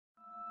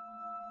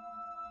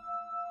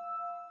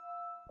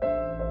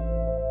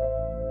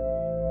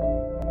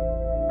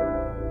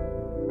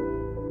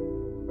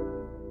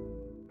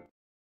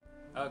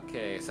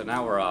Okay, so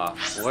now we're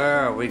off. Where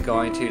are we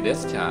going to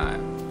this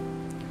time?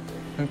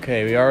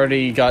 Okay, we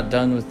already got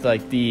done with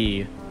like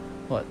the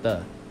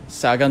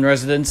Sagan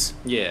residence?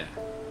 Yeah.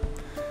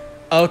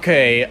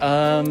 Okay,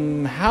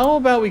 how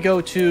about we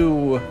go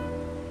to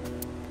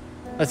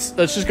let's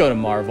just go to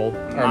Marvel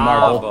or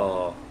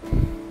Marble.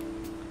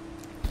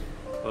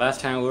 Last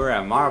time we were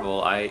at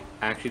Marble, I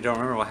actually don't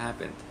remember what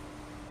happened.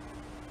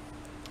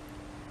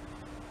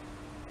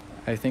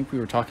 I think we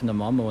were talking to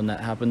Mama when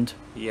that happened.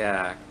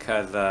 Yeah,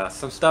 cause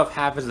some stuff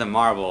happens in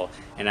Marble,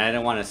 and I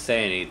didn't want to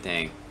say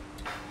anything.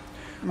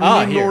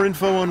 Need more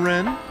info on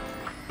Ren?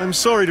 I'm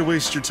sorry to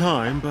waste your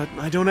time, but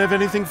I don't have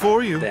anything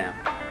for you. Damn.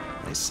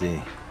 I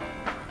see.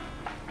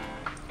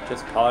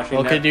 Just polishing.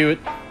 Well,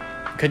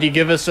 that. could you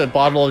give us a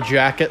bottle of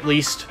Jack at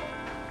least?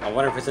 I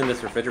wonder if it's in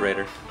this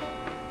refrigerator.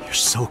 You're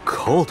so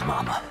cold,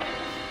 Mama.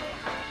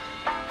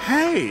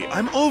 Hey,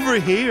 I'm over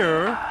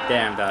here.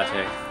 Damn,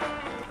 Date.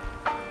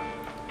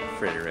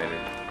 Refrigerator.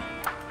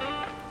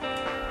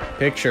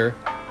 Picture.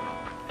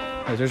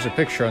 Oh, there's a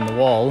picture on the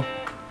wall.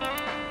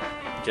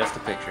 Just a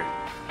picture.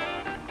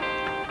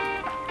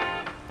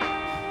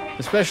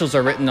 The specials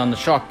are written on the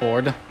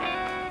chalkboard.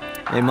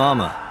 Hey,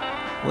 Mama.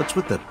 What's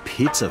with the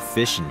pizza,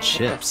 fish, and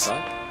chips? What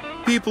the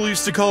fuck? People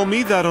used to call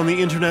me that on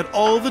the internet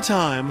all the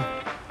time.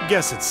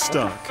 Guess it's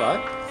stuck.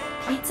 Fuck?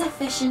 Pizza,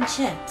 fish, and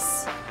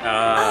chips.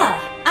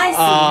 Ah,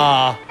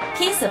 I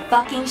see. Piece of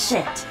fucking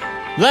shit.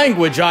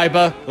 language,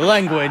 Aiba,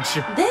 language.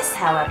 This,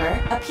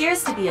 however,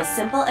 appears to be a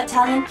simple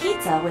Italian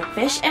pizza with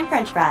fish and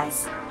french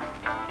fries.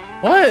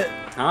 What?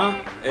 Huh?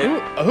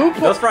 Who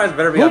put, Those fries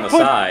better be who on the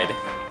put- side.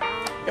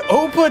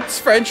 Who puts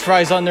French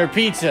fries on their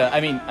pizza?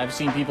 I mean, I've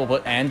seen people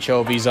put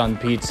anchovies on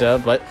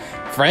pizza, but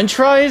French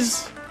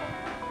fries?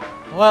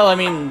 Well, I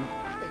mean,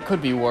 it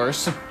could be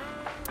worse.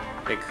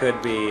 It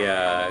could be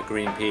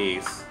green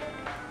peas.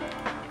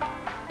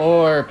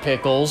 Or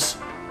pickles,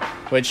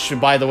 which,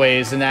 by the way,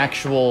 is an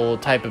actual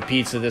type of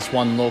pizza this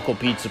one local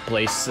pizza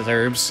place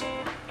serves.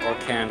 Or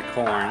canned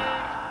corn.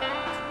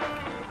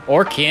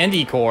 Or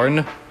candy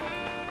corn.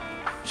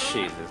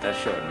 Jesus, that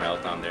shit would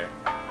melt on there.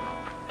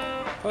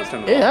 Post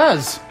on the It wall.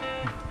 has.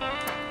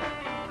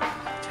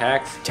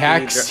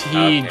 Taxi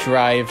Okay.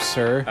 drive,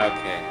 sir.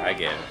 Okay, I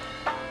get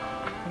it.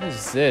 What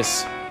is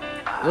this?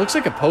 It looks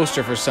like a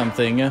poster for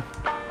something.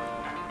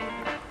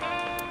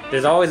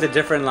 There's always a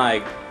different,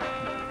 like,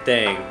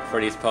 thing for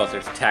these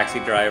posters. Taxi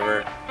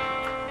driver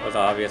was the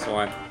obvious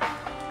one.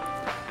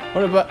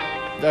 What about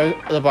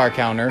the bar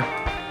counter?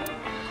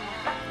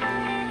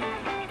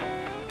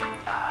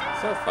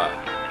 So far.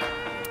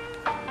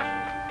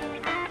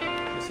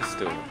 This is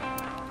stupid.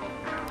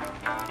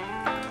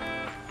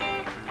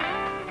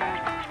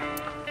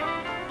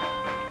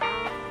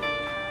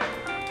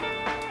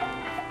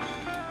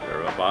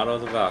 There are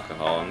bottles of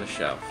alcohol on the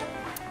shelf.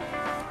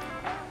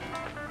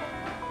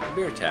 A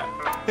beer tap.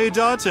 Hey,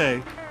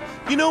 Date.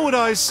 You know what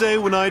I say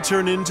when I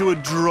turn into a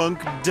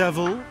drunk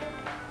devil?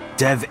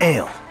 Dev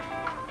Ale.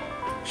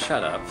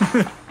 Shut up.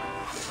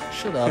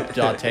 Shut up,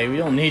 Date. We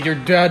don't need your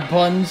dad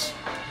puns.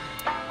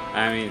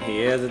 I mean,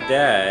 he is a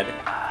dad.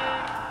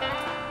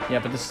 Yeah,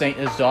 but this ain't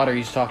his daughter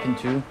he's talking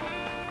to.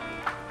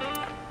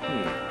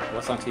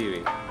 What's on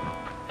TV?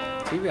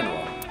 TV on the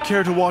wall.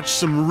 Care to watch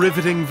some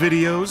riveting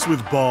videos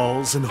with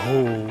balls and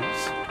holes?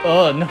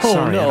 Oh, no,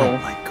 Sorry, I no.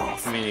 don't like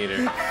golf. Me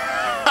neither.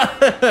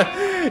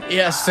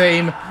 Yeah,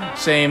 same.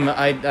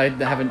 I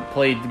haven't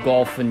played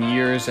golf in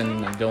years,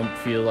 and I don't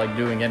feel like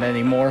doing it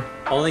anymore.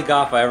 Only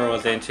golf I ever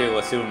was into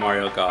was Super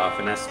Mario Golf,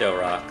 and that still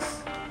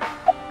rocks.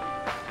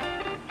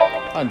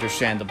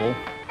 Understandable.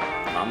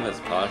 Mama's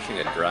polishing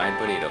a dried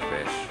bonito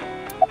fish.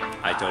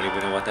 I don't even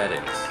know what that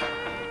is.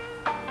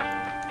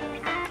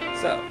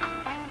 So,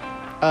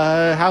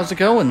 How's it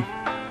going?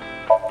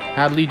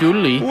 Howdly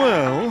doodly.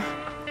 Well,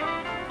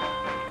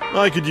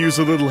 I could use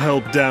a little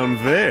help down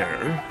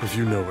there, if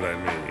you know what I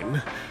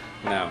mean.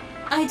 no.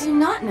 I do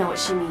not know what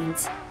she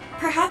means.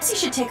 Perhaps you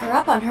should take her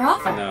up on her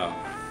offer. No.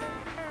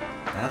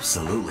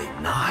 Absolutely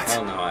not.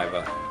 Hell no,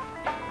 Aiba.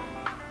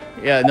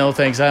 Yeah, no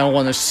thanks. I don't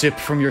want to sip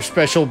from your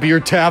special beer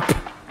tap.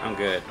 I'm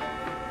good.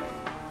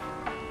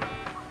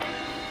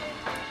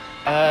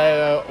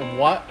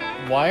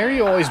 Why are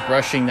you always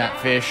brushing that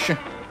fish?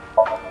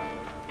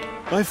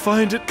 I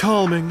find it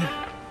calming.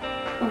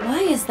 Why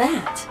is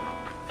that?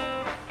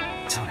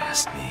 Don't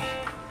ask me.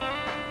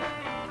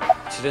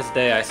 To this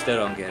day, I still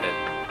don't get it.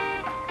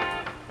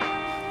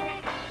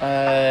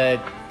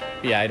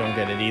 Yeah, I don't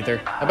get it either.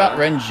 About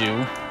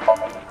Renju.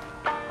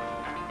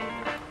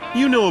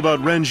 You know about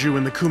Renju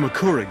and the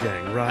Kumakura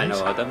gang, right? I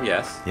know of them,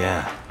 yes.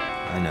 Yeah,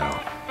 I know.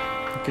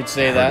 You could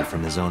say I heard that. it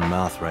from his own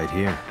mouth right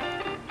here.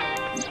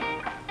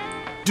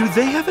 Do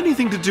they have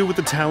anything to do with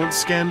the talent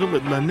scandal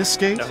at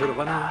Lemniscate?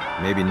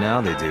 Maybe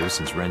now they do,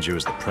 since Renju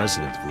is the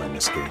president of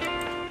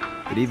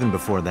Lemniscate. But even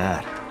before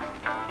that,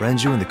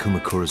 Renju and the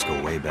Kumakuras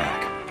go way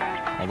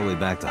back. All the way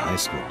back to high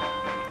school.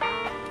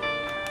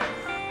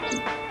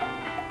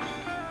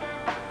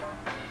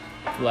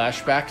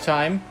 Flashback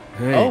time.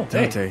 Hey, Oh,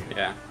 Date. hey.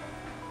 Yeah.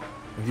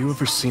 Have you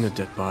ever seen a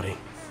dead body?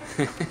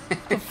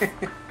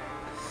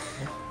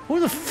 Who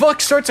the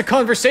fuck starts a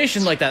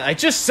conversation like that? I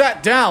just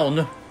sat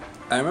down.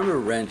 I remember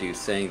Renju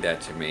saying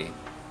that to me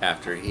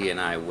after he and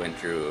I went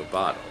through a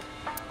bottle.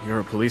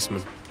 You're a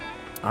policeman.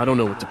 I don't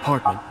know what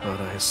department,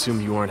 but I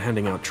assume you aren't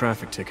handing out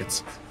traffic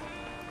tickets.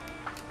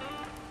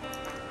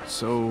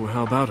 So,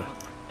 how about it?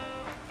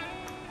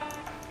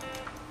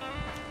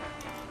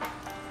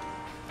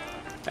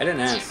 I didn't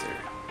answer.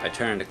 I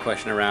turned the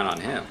question around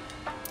on him.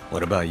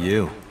 What about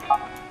you?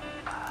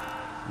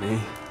 Me?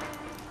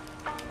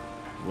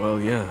 Well,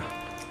 yeah.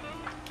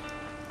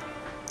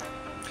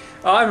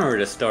 Oh, I remember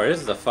this story. This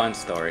is a fun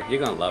story.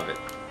 You're gonna love it.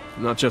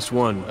 Not just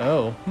one.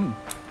 Oh,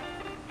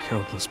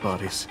 Countless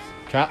bodies.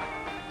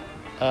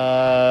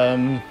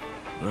 Um...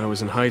 When I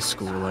was in high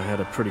school, I had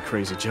a pretty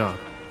crazy job.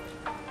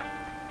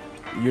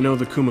 You know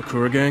the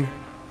Kumakura gang?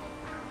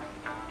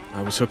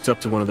 I was hooked up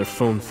to one of their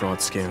phone fraud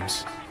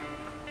scams.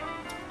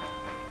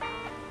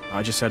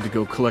 I just had to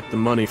go collect the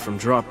money from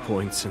drop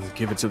points and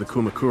give it to the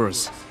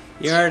Kumakuras.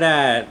 You heard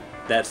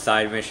that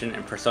side mission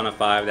in Persona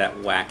 5, that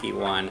wacky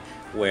one,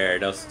 where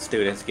those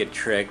students get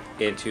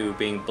tricked into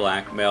being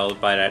blackmailed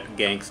by that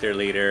gangster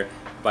leader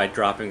by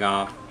dropping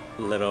off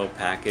little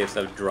packets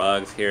of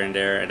drugs here and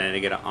there, and then they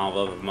get an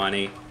envelope of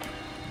money?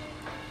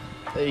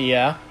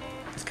 Yeah.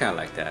 It's kind of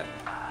like that.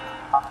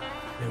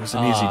 It was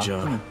an easy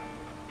job.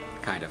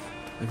 Kind of.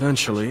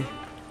 Eventually,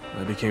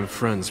 I became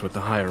friends with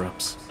the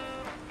higher-ups.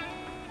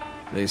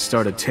 They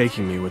started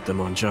taking me with them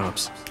on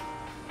jobs.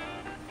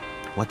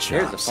 What jobs?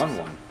 Here's a fun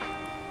one.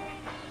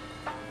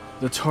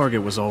 The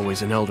target was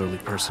always an elderly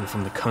person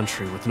from the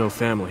country with no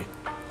family.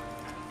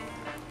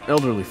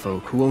 Elderly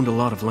folk who owned a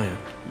lot of land,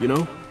 you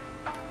know?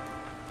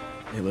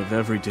 They live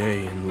every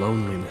day in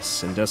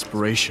loneliness and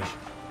desperation.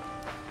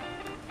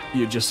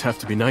 You just have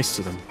to be nice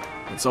to them.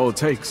 That's all it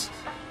takes.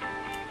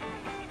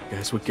 You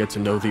guys would get to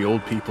know the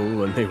old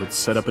people and they would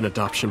set up an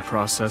adoption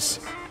process.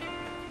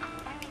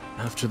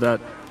 After that,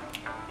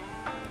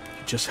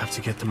 you just have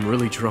to get them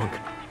really drunk.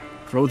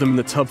 Throw them in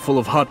the tub full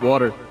of hot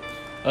water.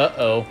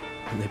 Uh-oh.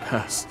 And they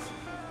pass.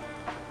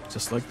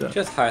 Just like that.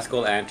 Just high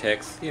school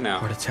antics, you know.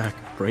 Heart attack,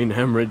 brain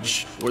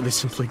hemorrhage, or they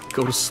simply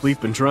go to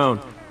sleep and drown.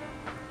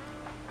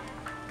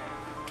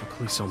 The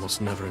police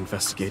almost never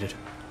investigated.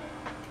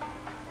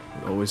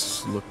 It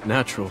always looked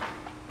natural,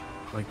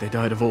 like they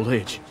died of old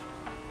age.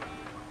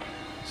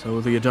 So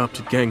the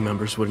adopted gang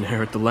members would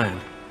inherit the land.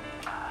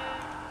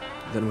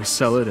 Then we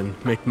sell it and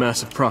make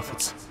massive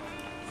profits.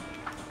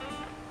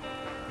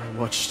 I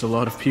watched a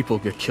lot of people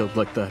get killed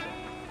like that.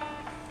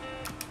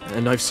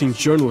 And I've seen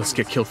journalists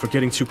get killed for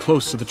getting too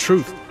close to the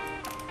truth.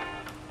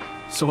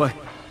 So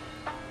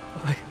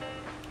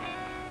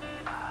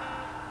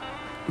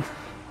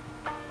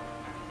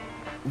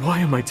Why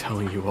am I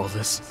telling you all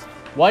this?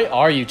 Why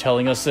are you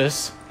telling us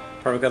this?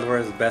 Probably because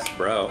we're his best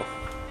bro.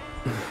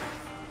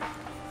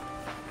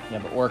 Yeah,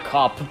 but we're a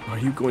cop. Are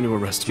you going to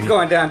arrest me? You're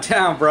going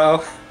downtown,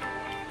 bro.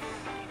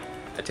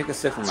 I took a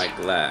sip from my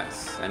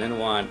glass. I didn't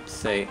want to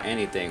say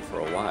anything for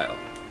a while.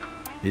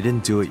 You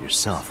didn't do it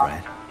yourself,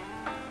 right?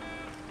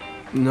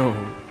 No,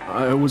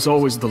 I was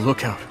always the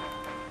lookout.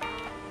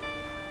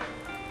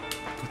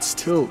 But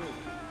still...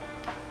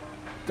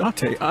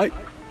 Date,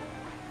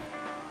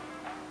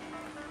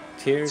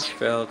 Tears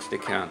fell to the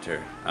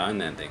counter,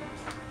 unending.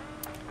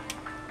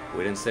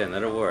 We didn't say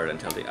another word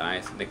until the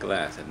ice in the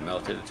glass had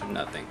melted into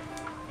nothing.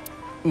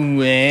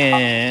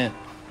 Meh.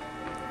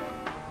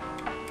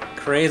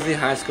 Crazy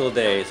high school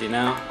days, you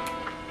know?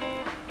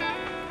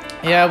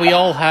 Yeah, we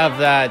all have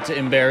that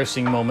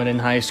embarrassing moment in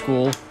high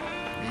school.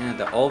 Man,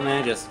 the old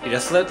man just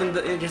slipped into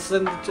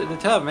the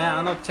tub, man. I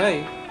don't know what to tell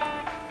you.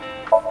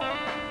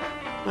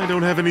 I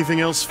don't have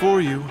anything else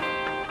for you.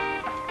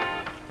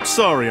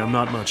 Sorry, I'm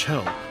not much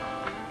help.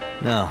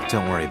 No,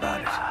 don't worry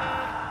about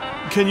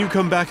it. Can you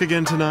come back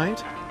again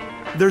tonight?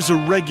 There's a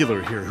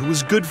regular here who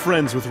is good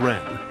friends with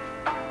Ren.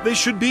 They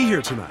should be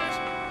here tonight.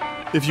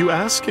 If you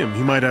ask him,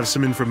 he might have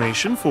some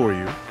information for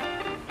you.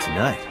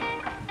 Tonight?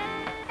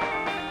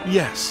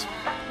 Yes.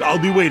 I'll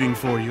be waiting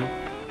for you.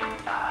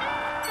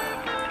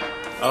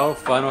 Oh,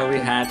 fun what we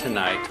had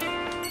tonight.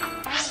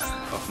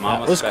 Oh,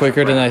 That was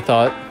quicker than I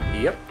thought.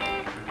 Yep.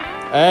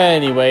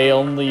 Anyway,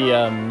 only,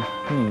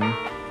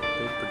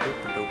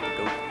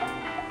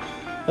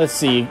 let's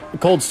see.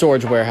 Cold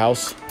storage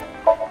warehouse.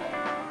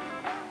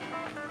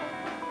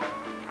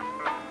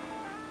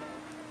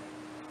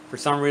 For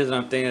some reason,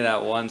 I'm thinking of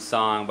that one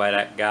song by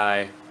that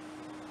guy.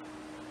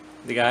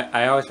 The guy,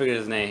 I always forget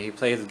his name. He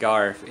plays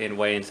Garth in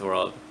Wayne's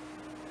World.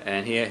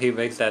 And he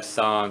makes that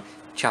song,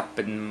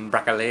 Choppin'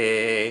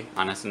 Broccoli,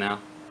 on SNL.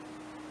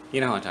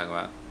 You know what I'm talking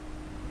about.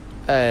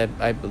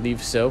 I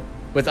believe so.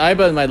 With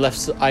Aiba in my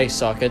left eye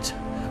socket,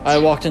 I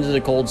walked into the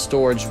cold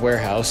storage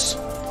warehouse.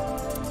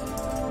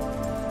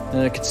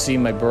 And I could see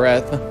my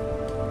breath.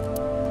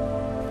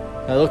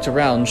 I looked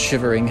around,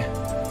 shivering.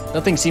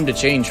 Nothing seemed to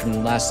change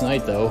from last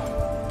night, though.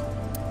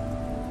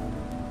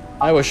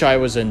 I wish I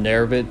was in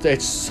there, but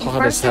it's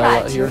hot as hell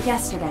out here.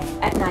 Yesterday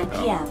at 9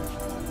 p.m.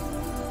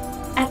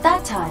 At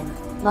that time,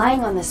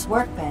 lying on this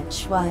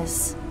workbench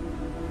was...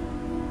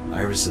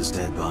 Iris's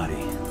dead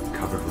body,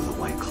 covered with a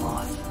white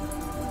cloth.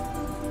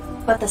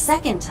 But the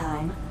second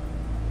time,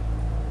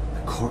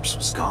 The corpse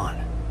was gone.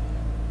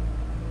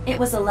 it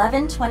was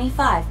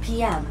 11:25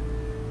 p.m.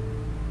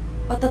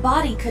 But the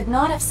body could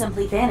not have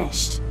simply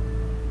vanished.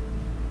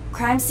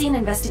 Crime scene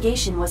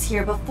investigation was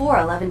here before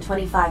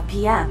 11:25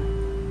 p.m.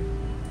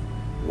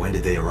 When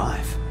did they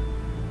arrive?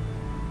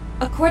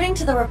 According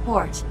to the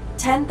report,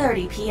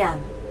 10:30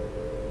 p.m.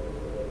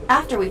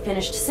 After we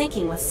finished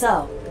sinking with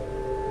So.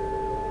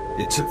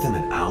 It took them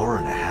an hour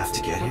and a half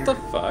to get What here? the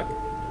fuck?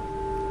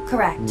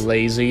 Correct.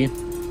 Lazy.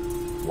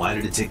 Why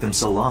did it take them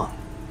so long?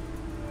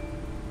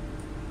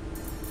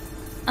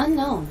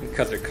 Unknown.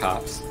 Because they're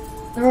cops.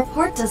 The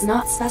report does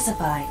not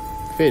specify.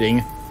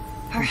 Fitting.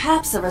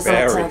 Perhaps a result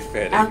Very of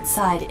fitting.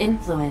 outside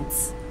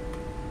influence.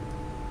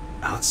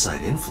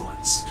 Outside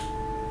influence.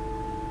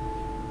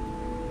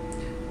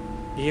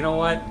 You know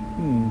what?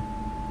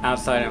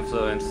 Outside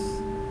influence.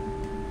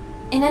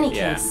 In any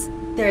Yeah. case,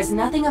 there is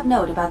nothing of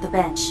note about the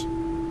bench.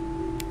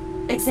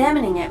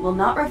 Examining it will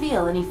not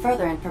reveal any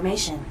further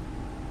information.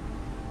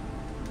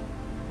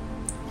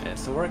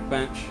 It's a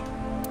workbench.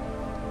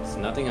 It's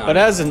nothing on But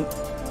it. as an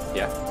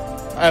Yeah.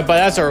 but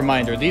as a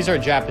reminder, these are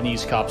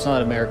Japanese cops,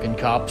 not American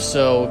cops,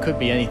 so it could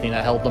be anything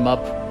that held them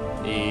up.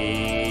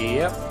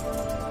 Yep.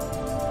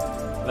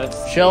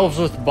 Let's Shelves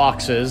with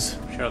boxes.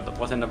 show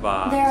what's in the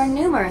box. There are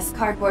numerous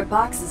cardboard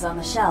boxes on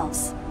the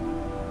shelves.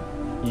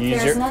 Use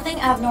There is your, nothing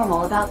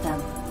abnormal about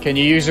them. can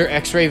you use your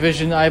X-ray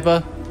vision,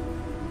 Aiba?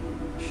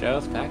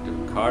 Shelves packed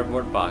with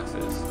cardboard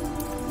boxes.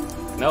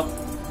 Nope.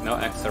 No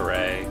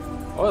X-ray.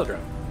 Oil drum.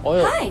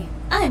 Oil. Hi,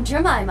 I'm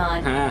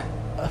Dramaimon. no,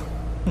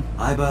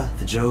 Aiba,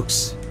 the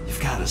jokes. You've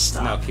gotta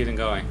stop. keep it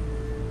going.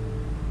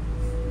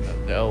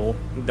 No.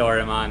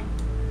 Doraemon.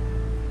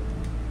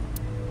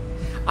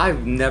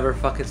 I've never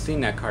fucking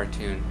seen that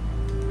cartoon.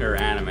 Or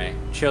anime.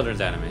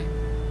 Children's anime.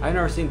 I've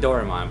never seen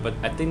Doraemon, but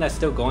I think that's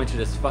still going to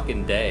this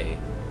fucking day.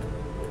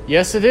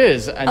 Yes, it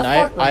is, and A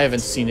forklift. I haven't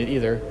seen it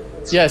either.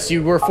 Yes,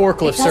 you were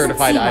forklift It doesn't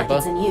certified, seem like Aiba.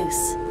 it's in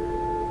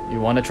use. You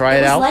want to try It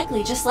it was out?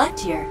 likely just left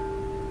here.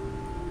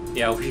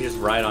 Yeah, we should just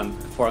ride on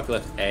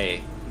forklift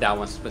A. That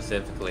one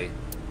specifically.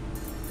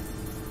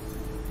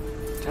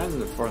 Turns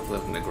the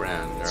forklift in the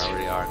ground. They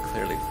already are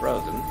clearly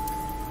frozen.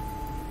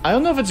 I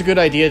don't know if it's a good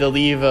idea to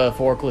leave a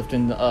forklift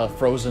in a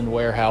frozen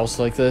warehouse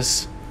like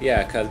this.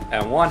 Yeah, because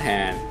on one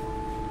hand,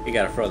 you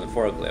got a frozen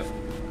forklift.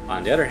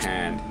 On the other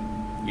hand,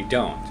 you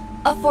don't.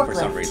 A forklift. For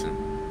some reason.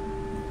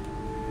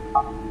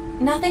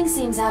 Nothing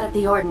seems out of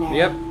the ordinary.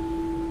 Yep.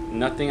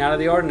 Nothing out of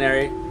the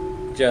ordinary.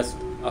 Just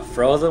a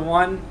frozen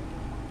one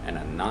and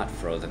a not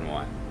frozen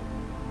one.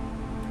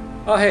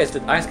 Oh hey, it's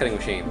the ice cutting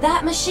machine.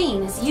 That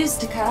machine is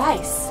used to cut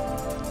ice.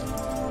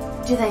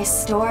 Do they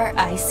store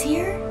ice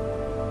here?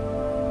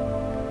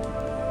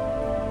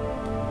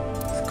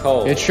 It's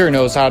cold. It sure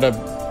knows how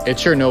to. It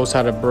sure knows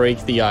how to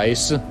break the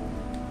ice.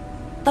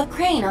 The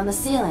crane on the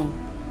ceiling.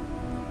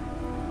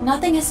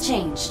 Nothing has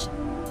changed.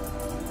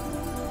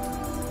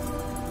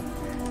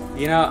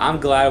 You know, I'm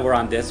glad we're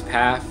on this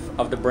path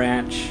of the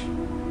branch.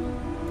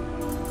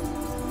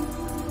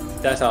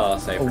 That's all I'll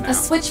say for A now.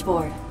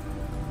 switchboard.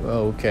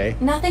 Okay.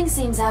 Nothing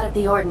seems out of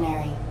the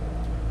ordinary.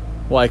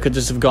 Why could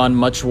this have gone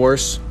much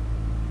worse?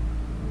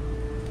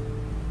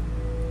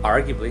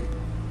 Arguably.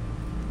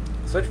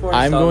 Switchboard is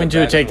I'm still in going the to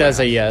back take of that the as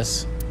a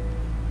warehouse. yes.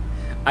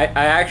 I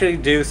actually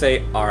do say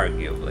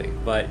arguably,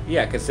 but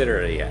yeah, consider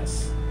it a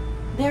yes.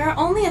 There are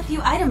only a few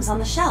items on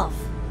the shelf.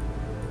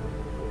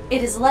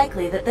 It is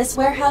likely that this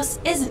warehouse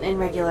isn't in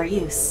regular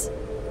use.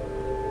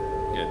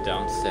 You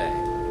don't say.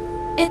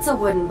 It's a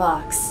wooden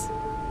box.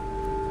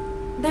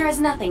 There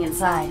is nothing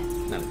inside.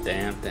 Not a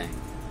damn thing.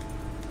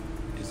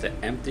 Just an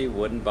empty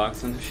wooden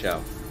box on the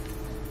shelf.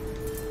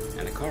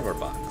 And a cardboard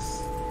box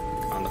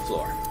on the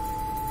floor.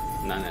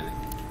 None in it.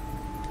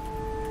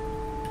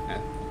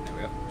 There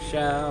we go.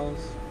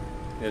 Shelves.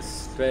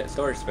 This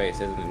storage space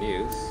isn't in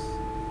use.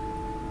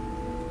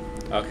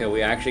 Okay,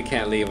 we actually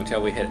can't leave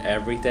until we hit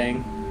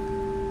everything.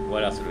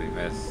 What else did we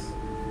miss?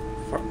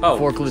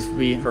 Forklift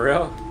B. For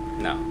real?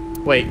 No.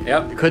 Wait.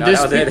 Yep. Could no,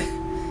 this that be? was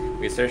it.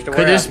 We searched the Could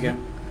warehouse this-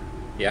 again.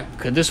 Yeah.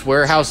 Could this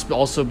warehouse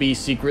also be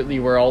secretly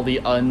where all the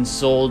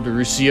unsold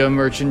Russia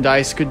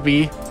merchandise could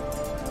be?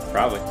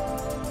 Probably.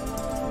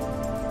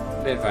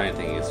 Didn't find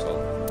anything useful.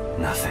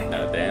 Nothing.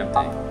 Not a damn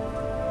thing.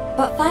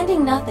 But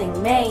finding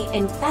nothing may,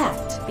 in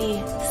fact,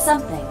 be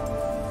something.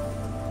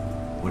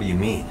 What do you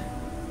mean?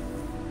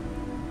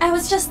 I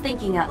was just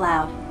thinking out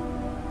loud.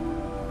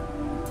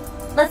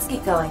 Let's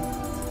get going.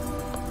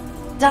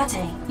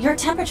 Date, your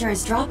temperature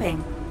is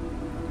dropping.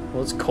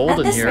 Well, it's cold At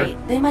in this here. rate,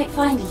 they might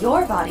find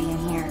your body in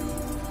here.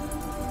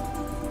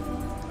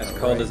 As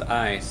cold as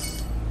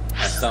ice.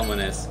 As someone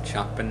is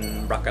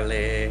chopping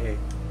broccoli.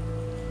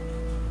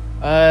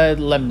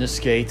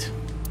 Lemniscate.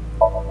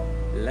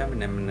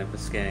 Lemon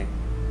skate.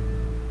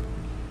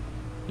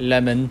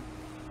 Lemon.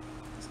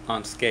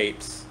 On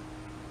skates.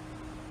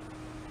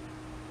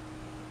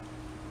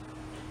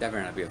 That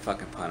better not be a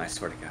fucking pun, I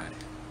swear to God.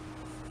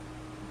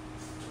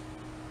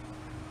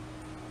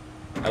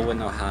 I wouldn't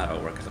know how to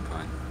work as a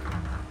pun.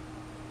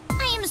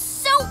 I am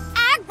so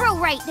aggro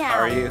right now.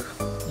 Are you?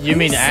 You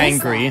mean says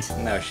angry? that?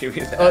 No, she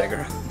means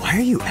aggro. Why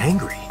are you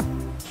angry?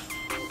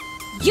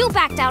 You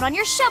backed out on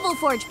your Shovel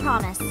Forge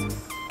promise.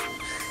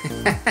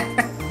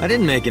 I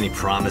didn't make any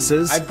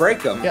promises. I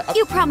break them. Yeah.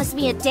 You promised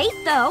me a date,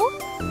 though.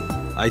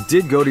 I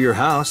did go to your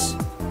house.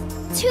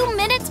 2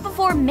 minutes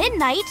before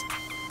midnight,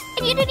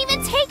 and you didn't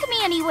even take me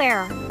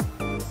anywhere.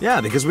 Yeah,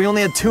 because we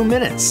only had 2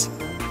 minutes.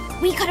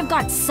 We could have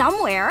gone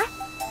somewhere.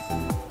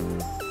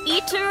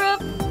 Itura,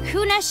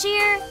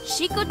 Kunashir,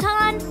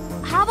 Shikotan,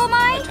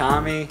 Habomai?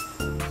 Tommy.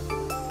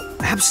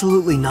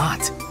 Absolutely not.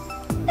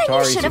 Then you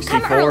Atari should have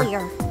come 64.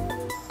 earlier.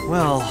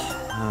 Well,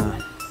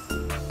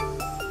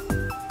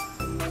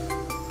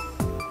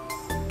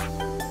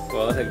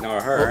 Well, let's ignore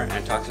her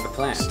and talk to the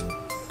plant.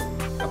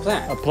 A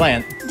plant. A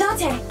plant.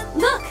 Dante,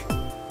 look!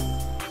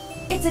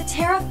 It's a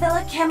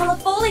Terraphila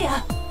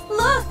camellifolia.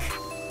 Look!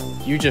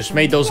 You just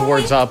made those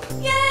words up.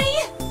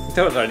 Yay!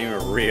 Those aren't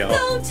even real.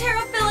 Go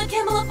Terraphila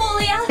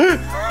camellifolia!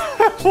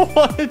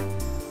 What?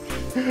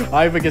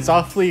 Aiba gets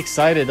awfully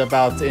excited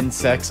about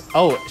insects.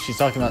 Oh, she's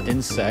talking about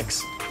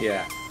insects.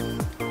 Yeah.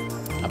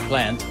 A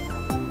plant.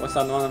 What's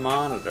on the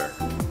monitor?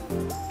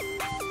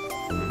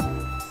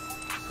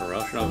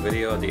 Promotional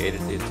video of the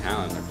AITSF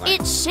talent.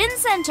 It's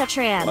Shinsen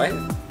Chatran. What?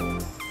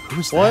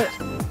 who's What?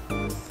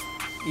 that?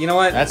 You know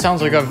what? That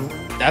sounds like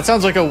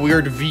a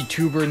weird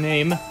VTuber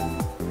name.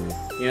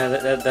 You know,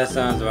 that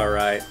sounds about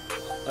right.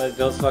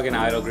 Those fucking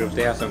idol groups,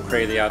 they have some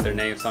crazy out there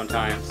names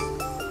sometimes.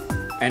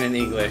 And in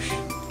English.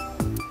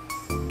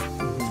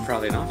 It's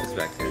probably an office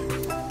back there.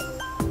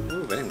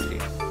 Ooh, vending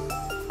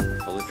machine.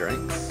 Full of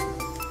drinks.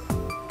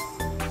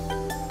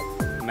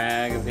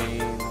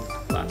 Magazines.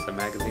 Lots of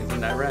magazines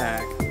in that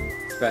rack.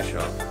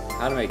 Special.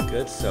 How to make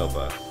good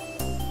soba.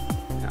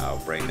 I'll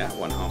bring that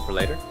one home for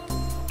later.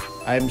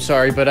 I'm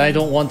sorry, but I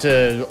don't want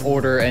to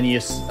order any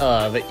of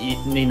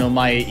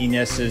Ninomaya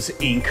Ines's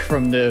ink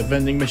from the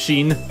vending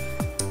machine.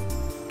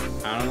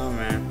 I don't know,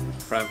 man.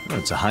 Oh,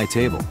 it's a high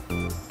table.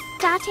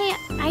 Date,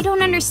 I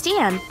don't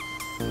understand.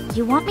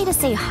 You want me to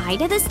say hi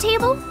to this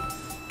table?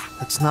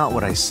 That's not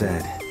what I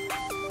said.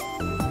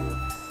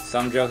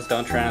 Some jokes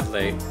don't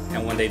translate,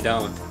 and when they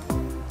don't,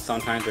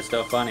 sometimes they're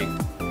still funny.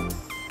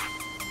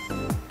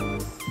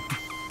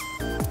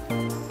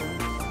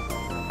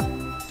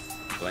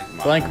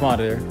 Blank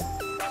monitor.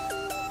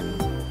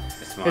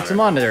 It's a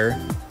monitor.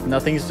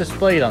 Nothing's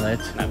displayed on it.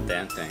 Not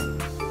damn thing.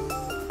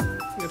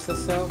 It's a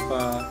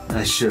sofa.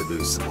 I should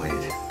lose some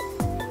weight.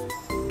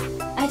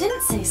 I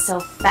didn't say so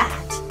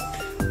fat.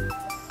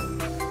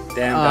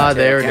 Damn, Ah, Dante,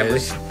 there I can't it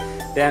is. believe-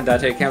 Damn,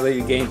 Dante, I can't believe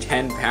you gained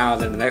 10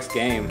 pounds in the next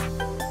game.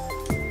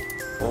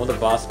 What will the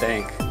boss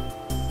think?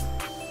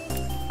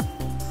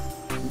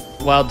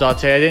 Wow,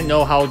 Date, I didn't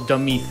know how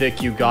dummy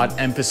thick you got.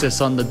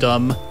 Emphasis on the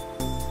dumb.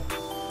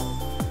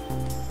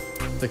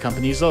 The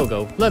company's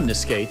logo,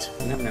 Lemniscate.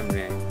 Nom, nom,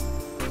 nom.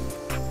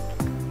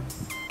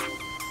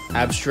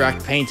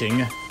 Abstract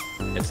painting.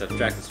 It's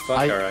abstract as fuck,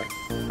 I- alright.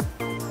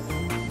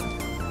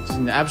 It's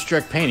an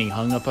abstract painting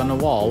hung up on a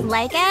wall.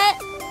 Like it?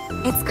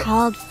 It's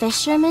called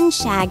Fisherman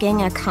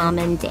Shagging a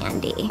Common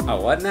Dandy.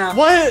 Oh, what now?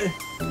 What?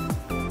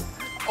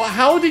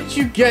 How did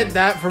you get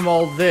that from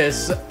all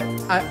this?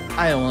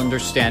 I don't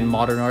understand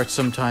modern art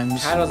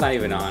sometimes. Title's not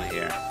even on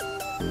here.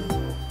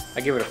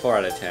 I give it a 4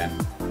 out of 10.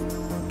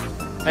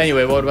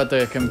 Anyway, what about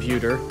the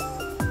computer?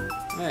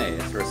 Hey,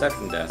 it's the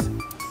reception desk.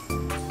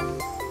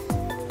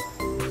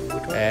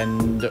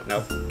 And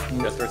Nope,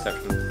 just the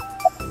receptionist.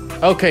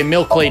 okay,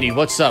 Milk Lady,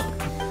 what's up?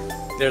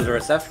 There's a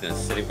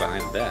receptionist sitting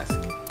behind the desk.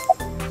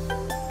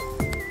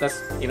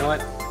 You know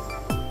what?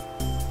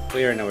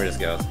 We already know where this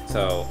goes,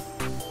 so...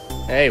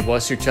 Hey,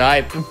 what's your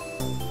type?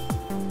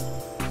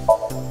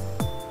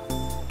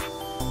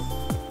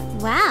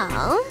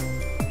 Well,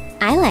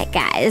 I like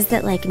guys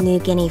that like New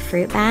Guinea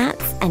fruit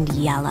bats and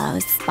yellow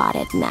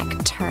spotted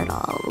neck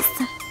turtles.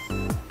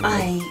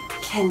 I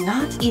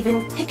cannot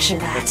even picture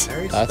That's that.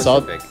 very That's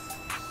all- specific.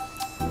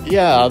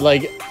 Yeah,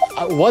 like,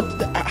 what?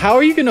 How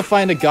are you gonna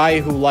find a guy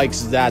who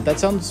likes that? That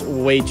sounds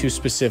way too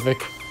specific.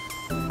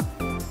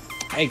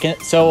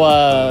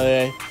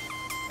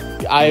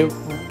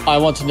 I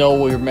want to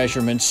know your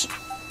measurements.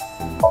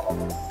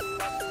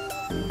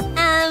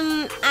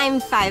 I'm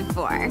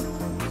 5'4".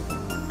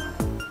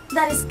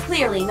 That is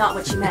clearly not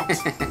what you meant.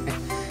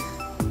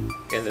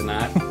 Is it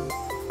not?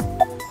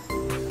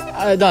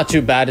 Not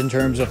too bad in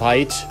terms of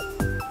height.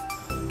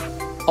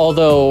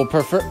 Although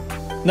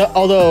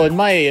in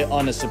my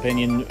honest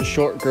opinion,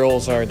 short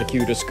girls are the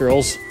cutest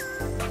girls.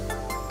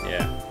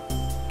 Yeah.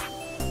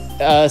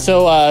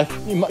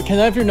 Can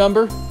I have your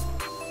number?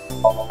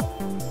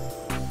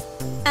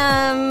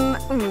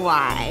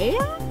 Why?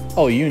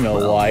 Oh, you know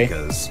Well, why.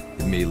 Because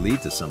it may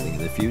lead to something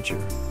in the future.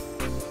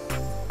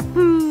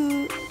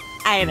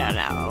 I don't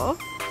know.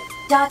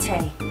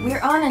 Date, we're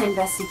on an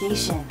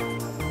investigation.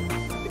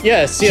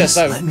 Yes, Just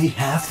I let me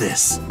have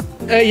this.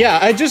 yeah,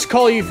 I just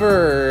call you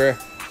for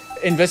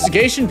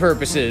investigation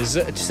purposes,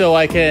 so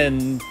I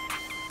can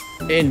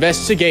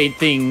investigate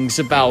things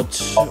about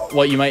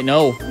what you might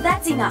know.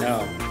 That's enough.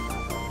 No.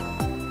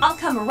 I'll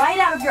come right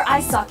out of your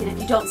eye socket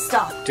if you don't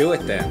stop. Do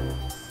it then.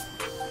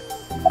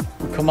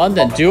 come on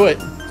then, do it.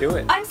 Do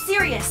it. I'm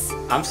serious.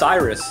 I'm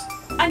Cyrus.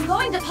 I'm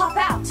going to pop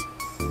out.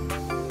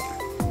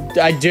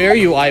 I dare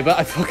you, Aiba.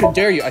 I fucking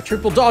dare you. I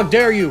triple dog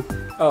dare you.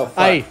 Oh,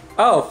 fuck.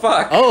 Oh,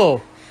 fuck.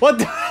 Oh, what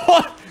the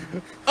what?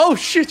 Oh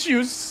shit,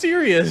 you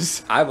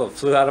serious? Aiba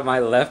flew out of my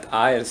left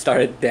eye and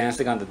started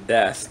dancing on the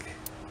desk.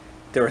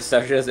 The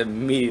receptionist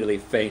immediately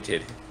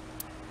fainted.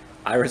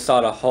 Iris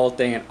saw the whole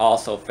thing and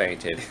also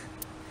fainted.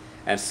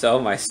 And so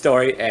my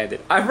story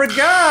ended. I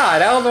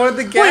forgot! I was one of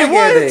the gag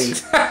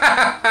endings!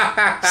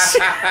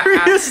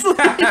 Seriously?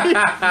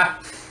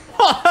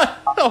 What?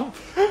 Oh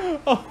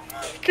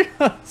my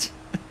god.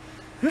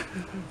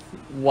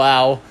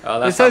 Wow. Oh,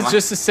 that's this has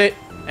just to say...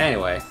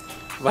 Anyway,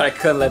 but I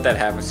couldn't let that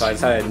happen, so I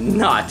decided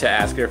not to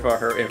ask her for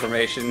her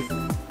information.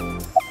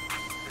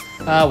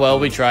 Ah, well,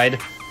 we tried.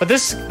 But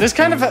this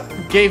kind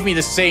of gave me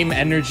the same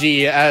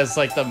energy as,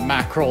 like, the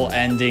mackerel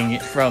ending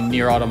from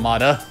Nier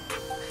Automata.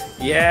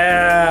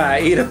 Yeah,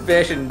 eat a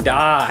fish and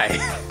die.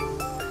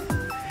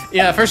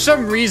 Yeah, for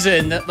some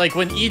reason, like,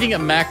 when eating a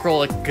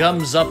mackerel, it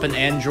gums up an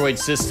android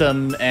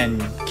system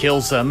and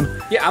kills them.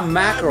 Yeah, a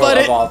mackerel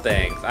of all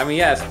things. I mean,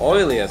 yeah, it's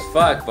oily as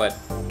fuck, but...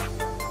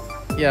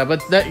 Yeah,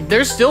 but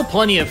there's still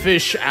plenty of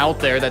fish out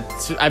there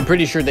that I'm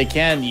pretty sure they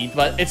can eat,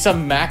 but it's a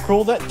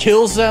mackerel that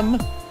kills them.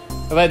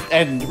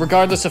 And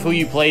regardless of who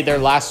you play, their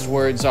last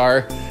words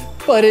are,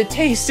 "But it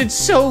tasted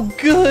so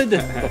good,"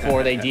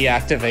 before they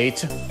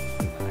deactivate.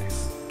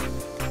 Nice.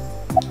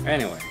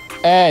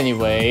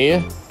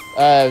 Anyway,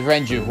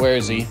 Renju, where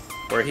is he?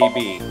 Where he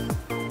be?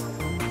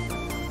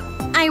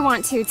 I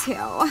want to too.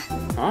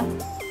 Huh?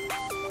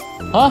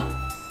 Huh?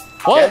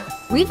 What? Okay.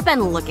 We've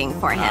been looking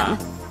for him.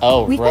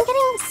 Oh, We've been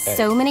getting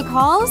so many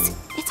calls,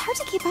 it's hard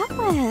to keep up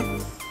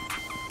with.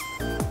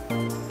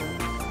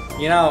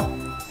 You know,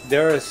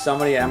 there is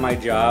somebody at my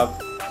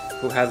job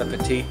who has a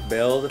petite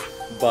build,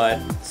 but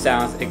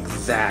sounds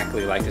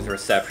exactly like his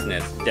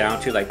receptionist, down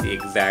to like the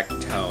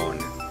exact tone.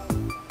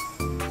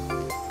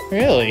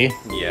 Really?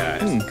 Yeah,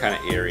 it's kind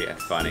of eerie and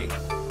funny.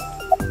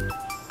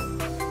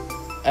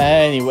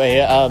 Anyway,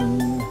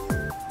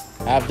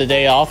 have the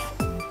day off?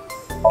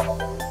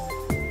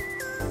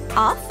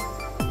 Off?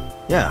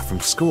 Yeah, from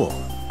school.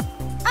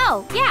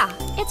 Oh, yeah,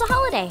 it's a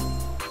holiday.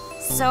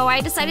 So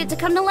I decided to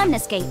come to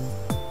Lemniscate.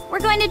 We're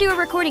going to do a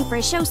recording for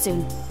a show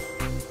soon.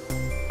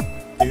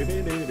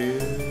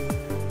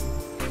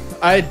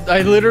 I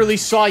literally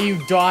saw you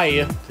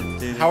die.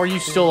 How are you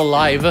still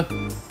alive?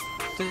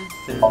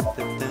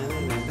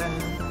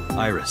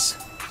 Iris,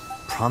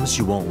 promise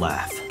you won't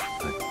laugh,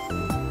 but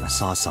I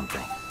saw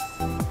something.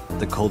 At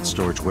the cold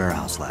storage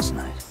warehouse last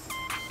night.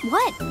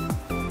 What?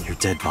 Your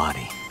dead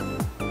body.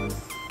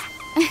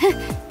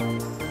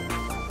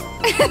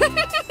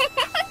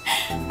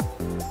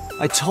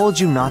 I told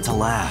you not to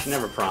laugh.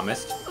 Never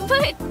promised.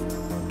 But,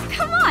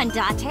 come on,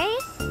 Date.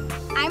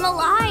 I'm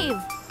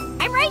alive.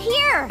 I'm right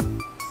here.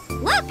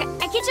 Look,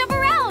 I can jump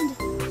around.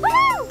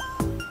 Woohoo!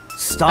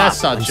 Stop,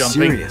 That's not I'm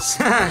jumping. serious.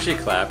 She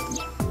clapped.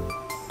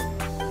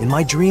 In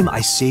my dream,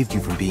 I saved you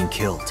from being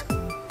killed.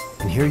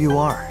 And here you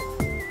are.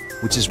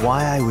 Which is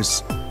why I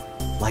was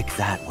like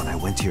that when I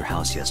went to your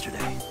house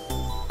yesterday.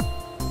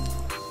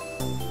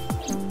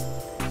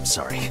 I'm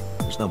sorry.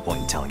 There's no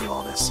point in telling you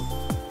all this.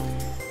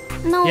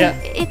 No, Yeah.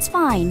 it's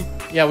fine.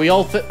 Yeah, we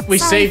Sorry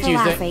saved for you.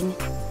 laughing.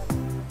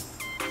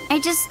 I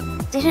just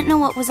didn't know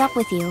what was up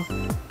with you.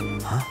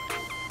 Huh?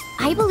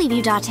 I believe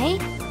you,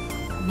 Date.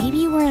 Maybe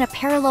you were in a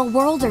parallel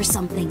world or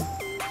something.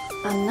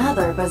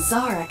 Another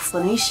bizarre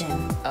explanation.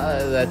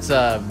 That's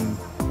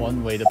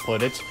one way to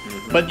put it.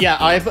 But yeah,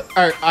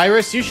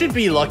 Iris, you should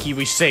be lucky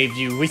we saved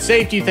you. We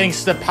saved you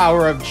thanks to the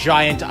power of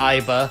giant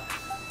Aiba.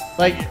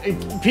 Like,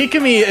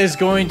 Pikami is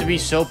going to be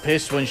so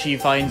pissed when she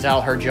finds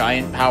out her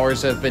giant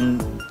powers have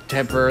been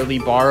temporarily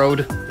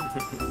borrowed.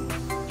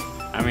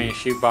 I mean,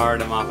 she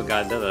borrowed him off of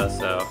Godzilla,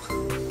 so...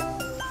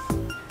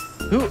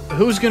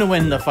 Who's gonna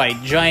win the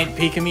fight? Giant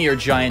Pikami or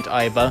giant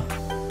Aiba?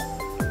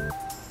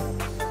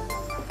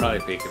 Probably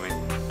Pikami.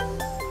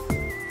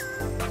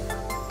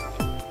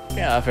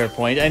 Yeah, fair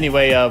point.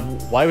 Anyway,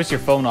 why was your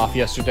phone off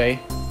yesterday?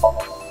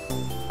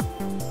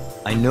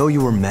 I know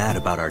you were mad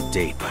about our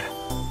date, but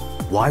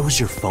why was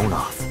your phone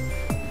off?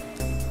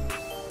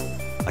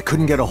 I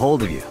couldn't get a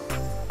hold of you.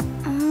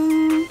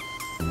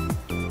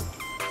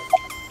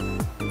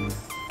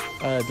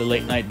 The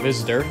late night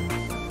visitor.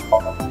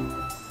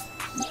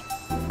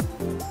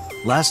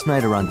 Last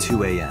night around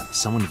 2 a.m.,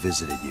 someone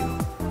visited you.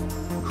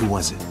 Who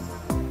was it?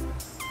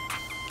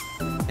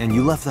 And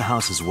you left the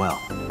house as well.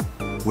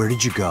 Where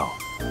did you go?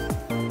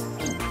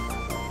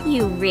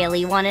 You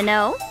really want to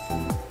know?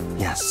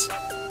 Yes.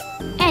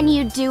 And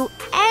you'd do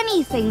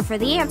anything for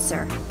the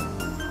answer.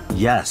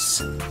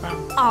 Yes.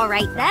 All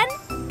right then,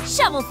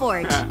 Shovel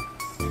Forge.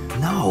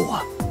 No.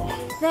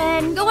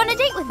 Then go on a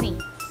date with me.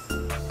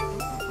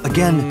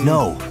 Again,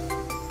 no.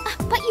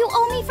 But you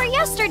owe me for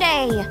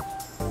yesterday.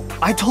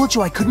 I told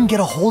you I couldn't get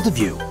a hold of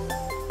you.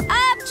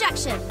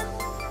 Objection.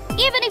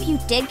 Even if you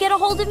did get a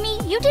hold of me,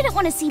 you didn't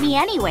want to see me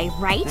anyway,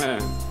 right?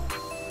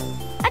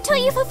 Until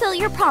you fulfill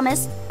your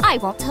promise, I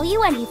won't tell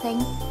you anything.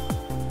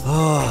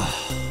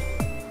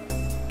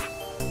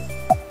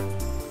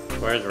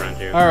 Where's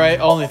Renju? Alright,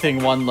 only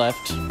thing one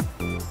left.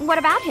 What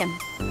about him?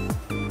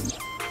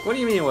 What do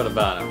you mean, what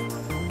about him?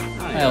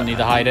 I don't need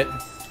to hide it.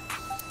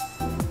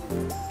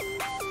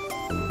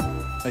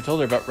 I told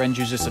her about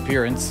Renju's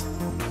disappearance.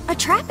 A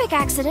traffic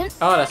accident?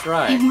 Oh, that's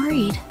right. I'm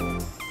worried.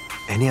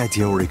 Any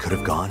idea where he could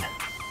have gone?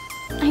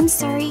 I'm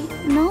sorry,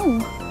 no.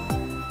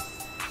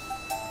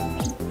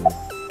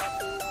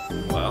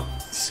 Well.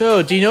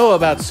 So, do you know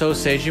about So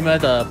Seijima,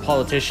 the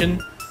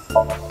politician?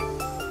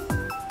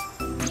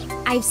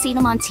 I've seen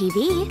him on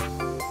TV.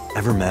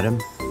 Ever met him?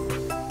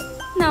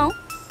 No.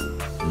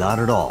 Not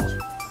at all.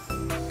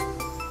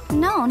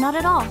 No, not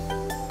at all.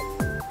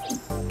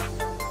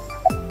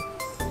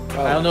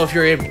 I don't know if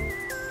you're able...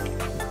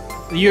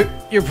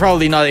 You're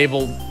probably not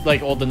able,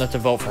 like, old enough to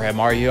vote for him,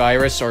 are you,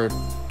 Iris? Or,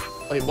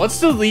 like, what's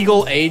the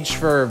legal age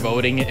for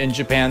voting in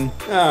Japan?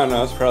 I don't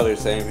know, it's probably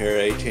the same here,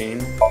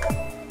 18.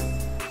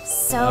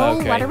 So,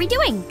 Okay. what are we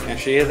doing? And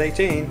she is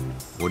 18.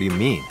 What do you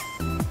mean?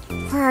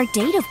 For our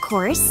date, of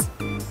course.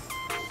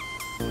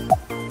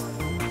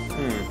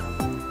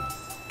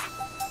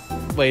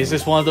 Wait, is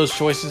this one of those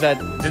choices that...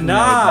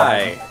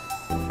 Deny!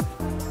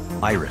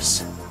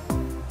 Iris,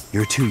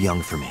 you're too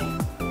young for me.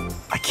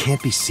 I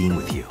can't be seen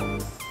with you.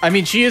 I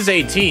mean, she is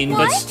 18, but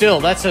What? still,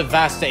 that's a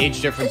vast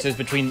age differences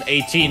between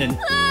 18 and...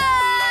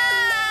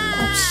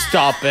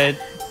 Stop it.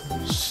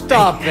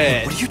 Stop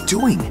Hey, it. what are you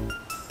doing?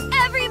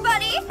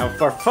 Everybody! Oh,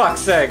 for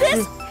fuck's sake!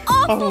 This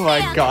awful Oh my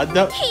man. god,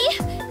 no. He...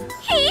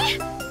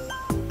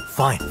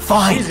 Fine,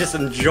 fine. She's just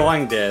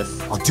enjoying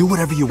this. I'll do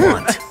whatever you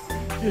want.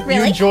 You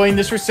Really? enjoying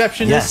this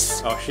receptionist?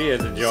 Yes, Oh, she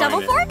is enjoying Shovel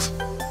it. fort?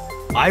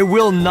 I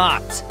will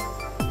not.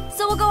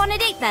 So we'll go on a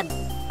date then.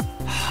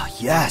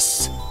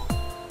 Yes.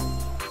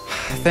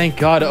 Thank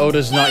God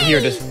Oda's not here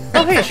to...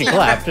 Oh, hey, she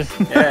clapped.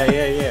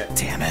 Yeah.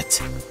 Damn it.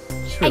 She's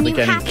And really you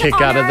getting have a to kick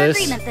honor out of our this.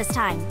 agreement this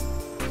time.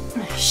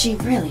 She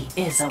really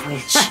is a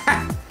witch.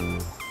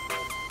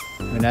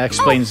 And that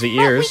explains the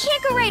But we ears.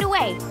 can't go right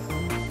away.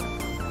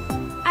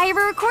 I have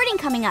a recording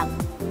coming up.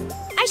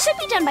 I should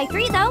be done by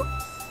 3, though.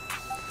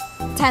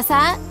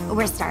 Tessa,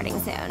 we're starting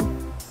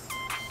soon.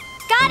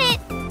 Got it!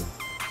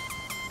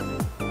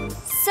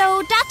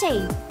 So,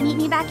 Date, meet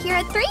me back here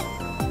at 3?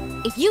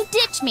 If you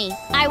ditch me,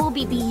 I will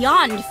be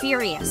beyond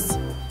furious.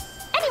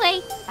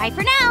 Anyway, bye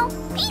for now.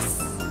 Peace!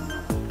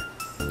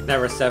 That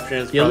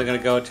receptionist is Yep. probably gonna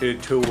go to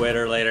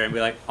Twitter later and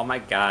be like, oh my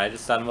god, I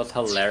just saw the most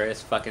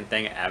hilarious fucking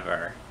thing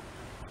ever.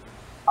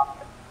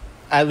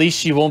 At least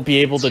she won't be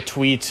able to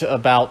tweet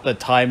about the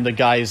time the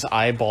guy's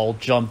eyeball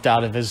jumped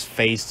out of his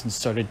face and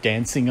started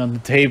dancing on the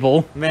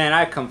table. Man,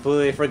 I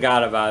completely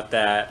forgot about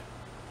that.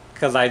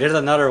 Because there's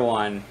another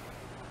one.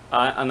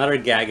 Another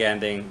gag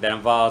ending that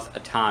involves a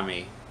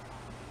Tommy.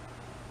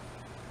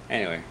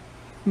 Anyway.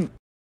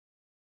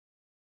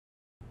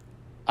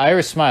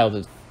 Iris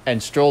smiled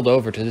and strolled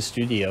over to the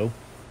studio.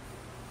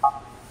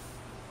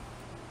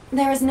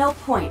 There is no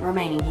point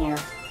remaining here.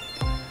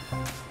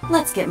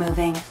 Let's get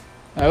moving.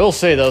 I will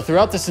say though,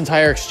 throughout this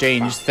entire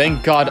exchange,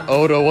 thank God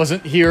Oda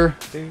wasn't here.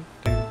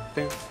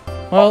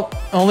 Well,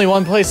 only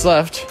one place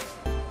left.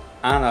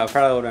 I don't know, it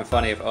probably would have been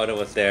funny if Oda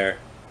was there.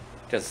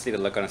 Just to see the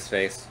look on his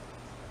face.